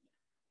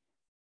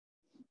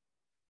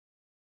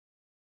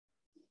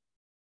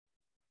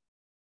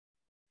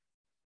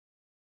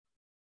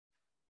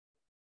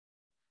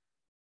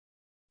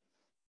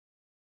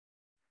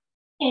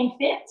 In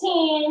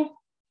 15,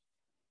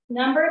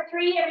 number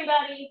 3,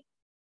 everybody.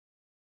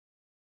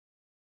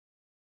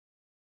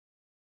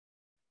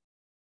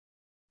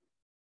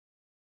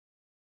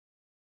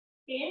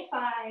 In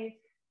 5,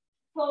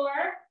 4,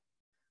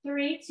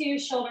 3, 2,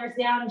 shoulders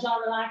down, jaw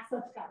relaxed,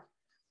 let's go.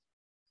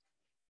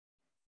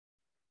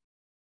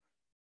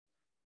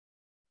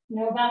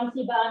 No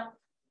bouncy butt.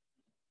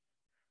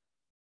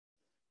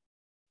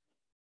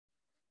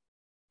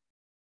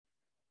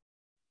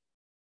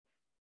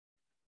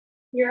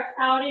 You're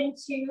out in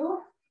 2.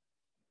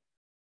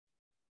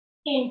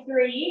 In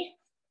 3,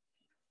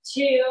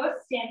 2,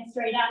 stand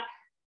straight up.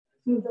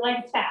 Move the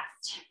legs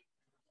fast.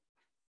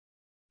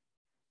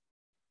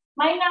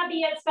 Might not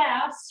be as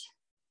fast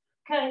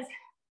because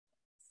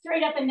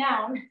straight up and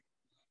down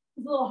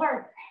is a little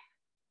harder.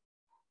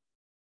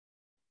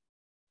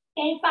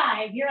 In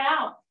 5, you're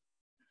out.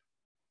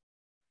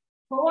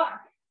 4,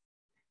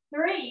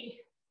 3,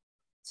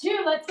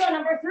 2, let's go,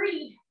 number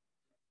 3.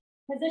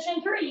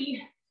 Position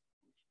 3.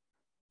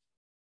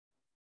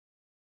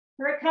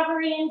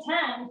 Recovery in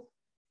 10.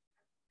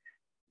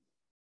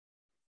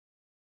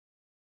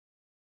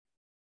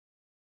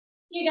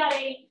 You got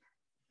 8,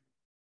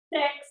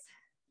 6,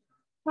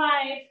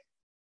 5,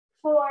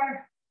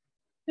 4,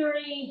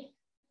 3,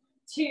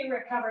 2,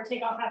 recover,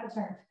 take off half a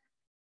turn.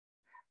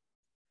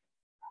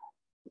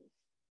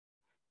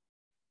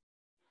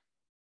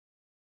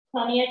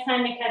 Plenty of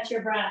time to catch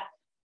your breath.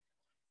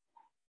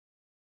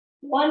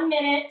 1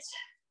 minute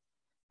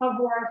of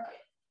work,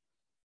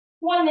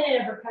 1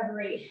 minute of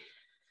recovery,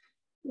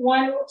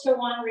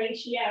 1-to-1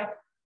 ratio.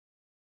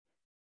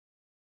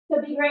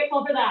 So be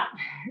grateful for that.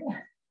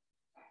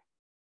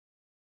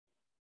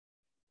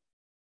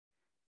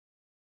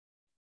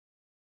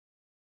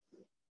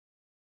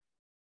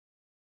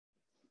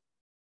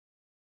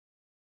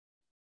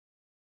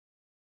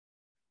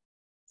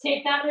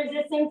 Take that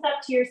resistance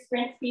up to your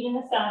sprint speed in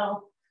the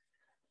saddle.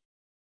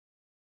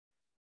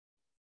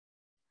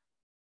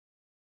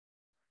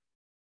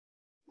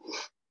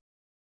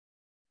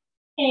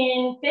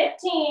 In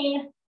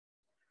 15,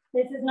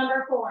 this is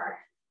number 4.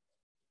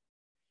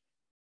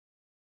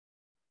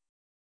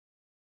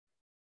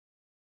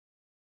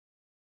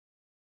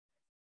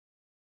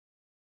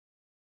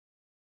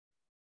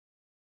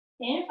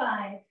 In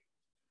 5,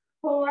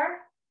 4,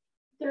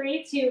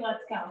 3, 2,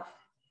 let's go.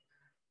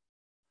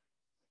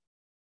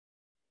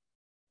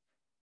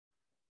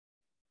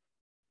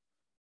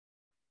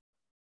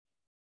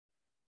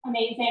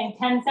 Amazing,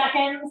 10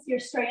 seconds, you're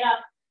straight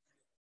up.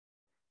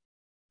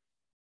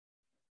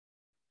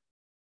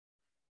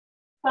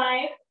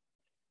 5,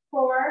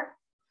 4,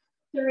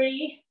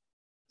 3,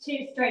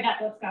 2, straight up,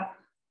 let's go.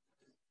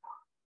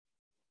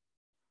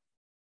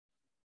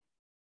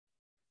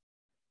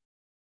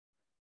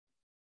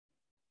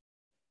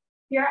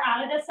 You're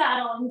out of the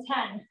saddle in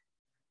 10.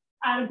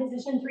 Out of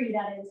position 3,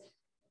 that is.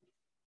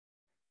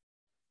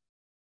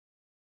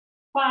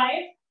 5,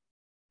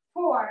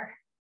 4,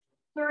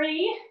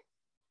 3,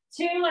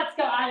 2, let's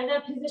go out of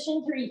the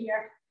position 3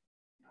 here,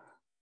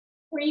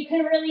 where you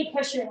can really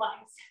push your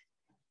legs.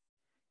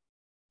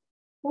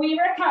 We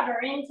recover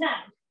in 10.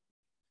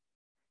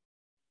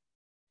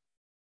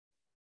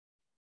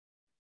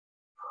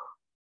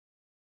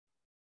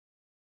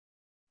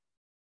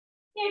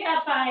 You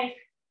got 5,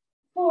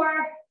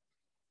 4,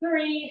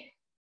 3,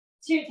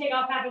 2, take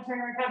off half a turn,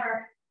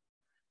 recover.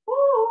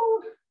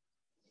 Woo.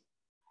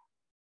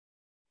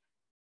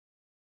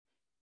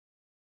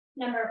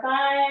 Number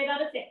 5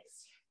 out of 6.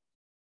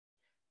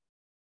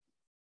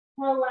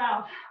 Oh,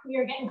 wow. We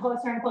are getting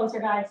closer and closer,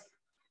 guys.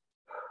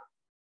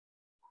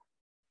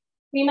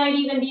 We might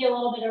even be a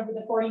little bit over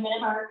the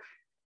 40-minute mark.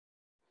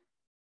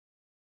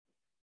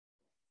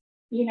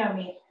 You know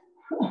me.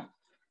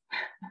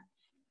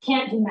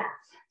 Can't do math.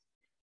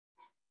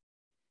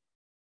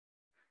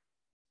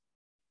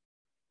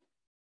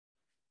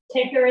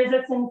 Take the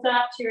resistance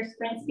up to your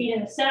sprint speed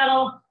in the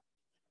saddle.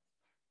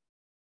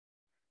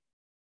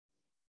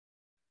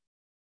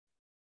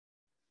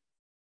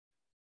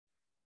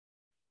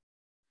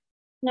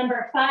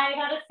 Number 5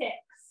 out of 6.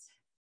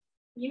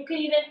 You could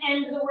even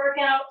end the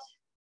workout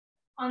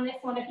on this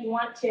one if you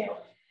want to,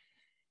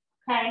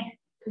 okay?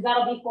 Because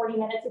that'll be 40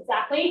 minutes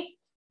exactly.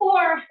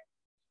 Or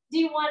do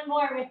you want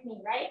more with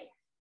me, right?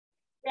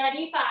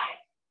 Ready, 5,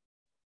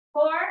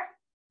 4,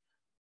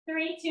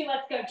 3, 2,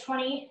 let's go,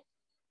 20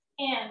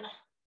 in.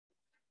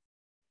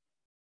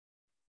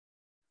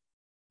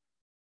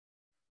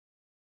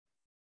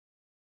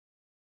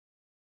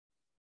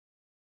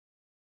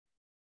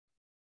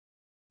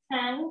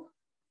 10,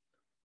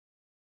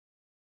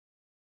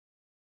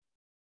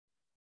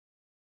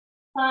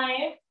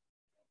 5,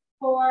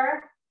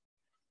 4,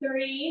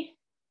 3,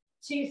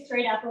 2,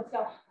 straight up, let's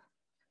go.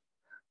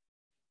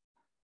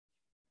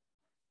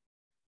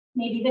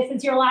 Maybe this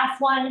is your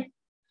last one.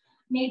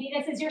 Maybe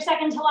this is your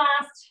second to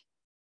last.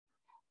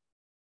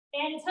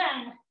 And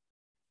 10.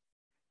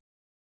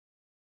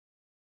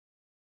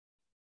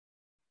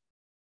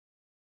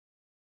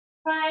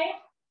 5,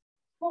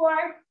 4,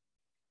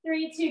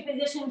 3, 2,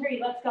 position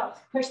 3, let's go.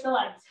 Push the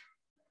legs.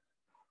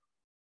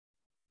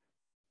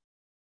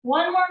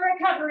 One more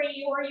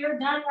recovery or you're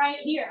done right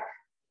here.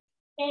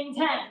 In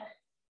 10.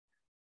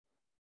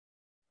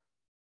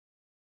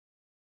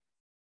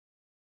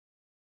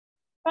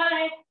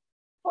 5,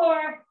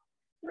 4,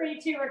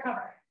 3, 2,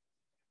 recover.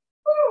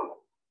 Woo.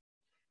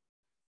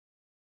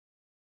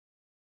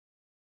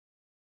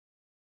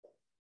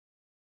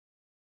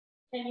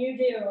 Can you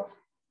do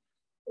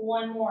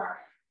one more?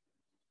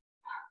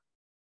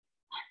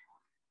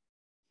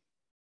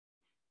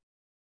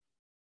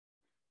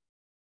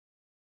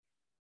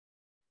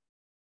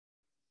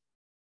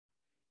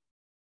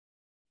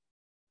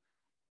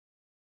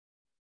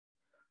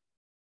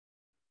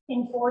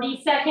 In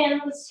 40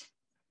 seconds,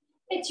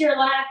 it's your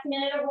last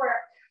minute of work.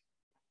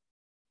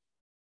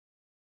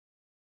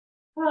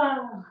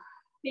 Oh,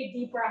 big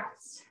deep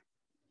breaths.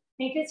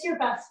 Make this your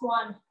best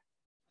one.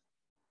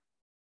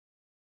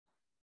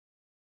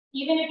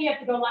 Even if you have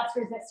to go less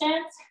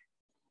resistance,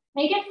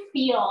 make it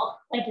feel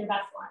like your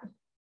best one.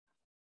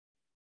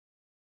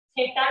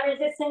 Take that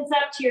resistance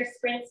up to your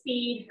sprint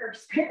speed or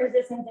sprint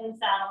resistance in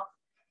saddle.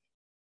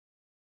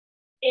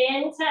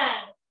 In 10.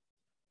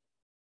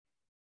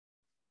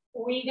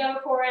 We go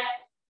for it.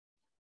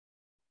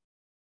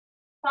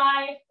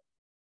 5,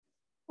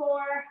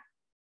 4,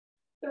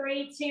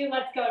 3, 2,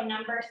 let's go.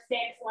 Number 6,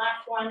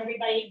 last one,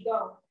 everybody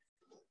go.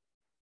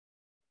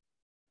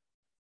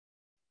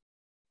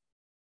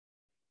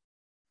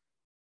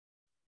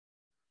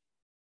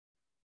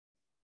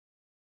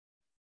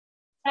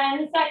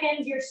 Ten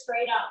seconds, you're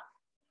straight up.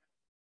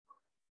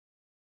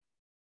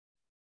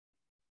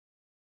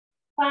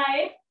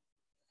 5,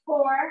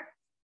 4,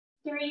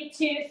 3,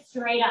 2,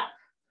 straight up.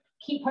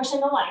 Keep pushing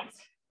the legs.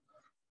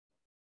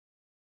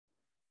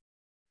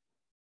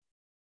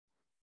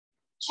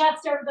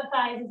 Chest over the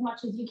thighs as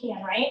much as you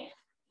can, right?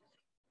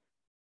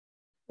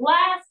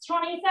 Last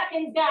 20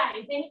 seconds,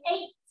 guys, in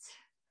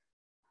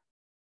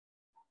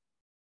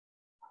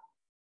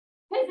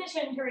 8.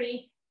 Position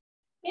 3,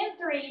 in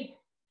 3,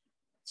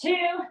 2,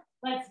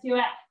 let's do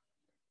it.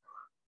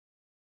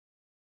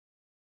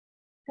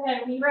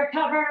 Good, we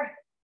recover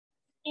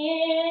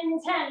in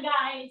 10,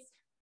 guys.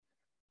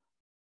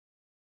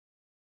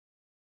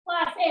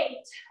 Last 8,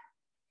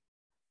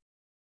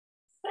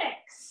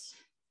 6,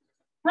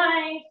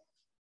 5,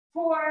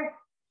 4,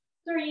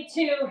 3,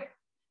 2,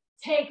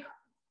 take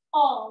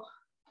all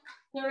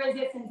the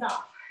resistance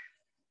off.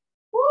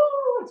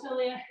 Woo, till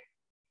the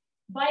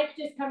bike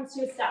just comes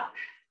to a stop.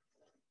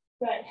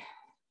 Good.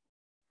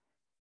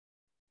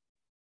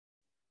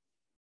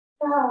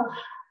 Oh,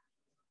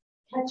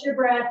 catch your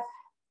breath.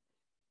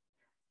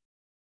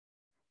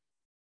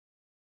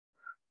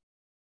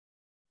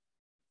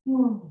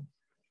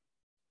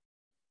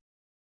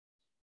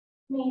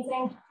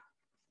 Amazing.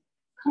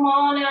 Come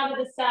on out of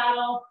the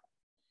saddle.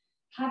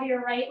 Have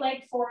your right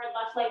leg forward,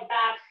 left leg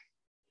back.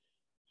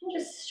 And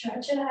just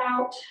stretch it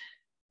out.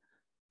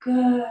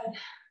 Good.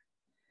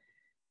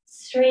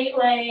 Straight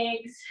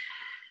legs.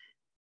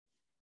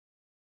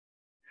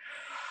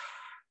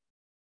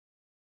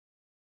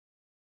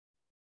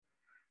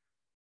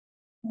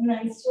 And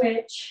then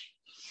switch.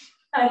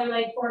 Other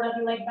leg forward,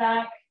 other leg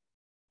back.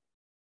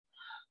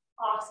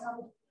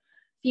 Awesome.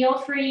 Feel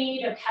free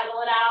to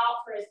pedal it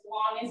out for as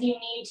long as you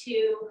need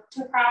to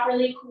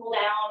properly cool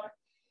down.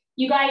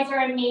 You guys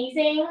are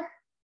amazing.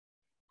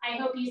 I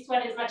hope you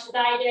sweat as much as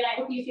I did. I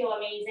hope you feel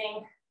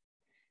amazing.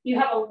 You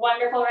have a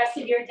wonderful rest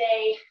of your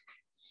day,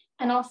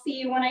 and I'll see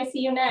you when I see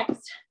you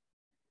next.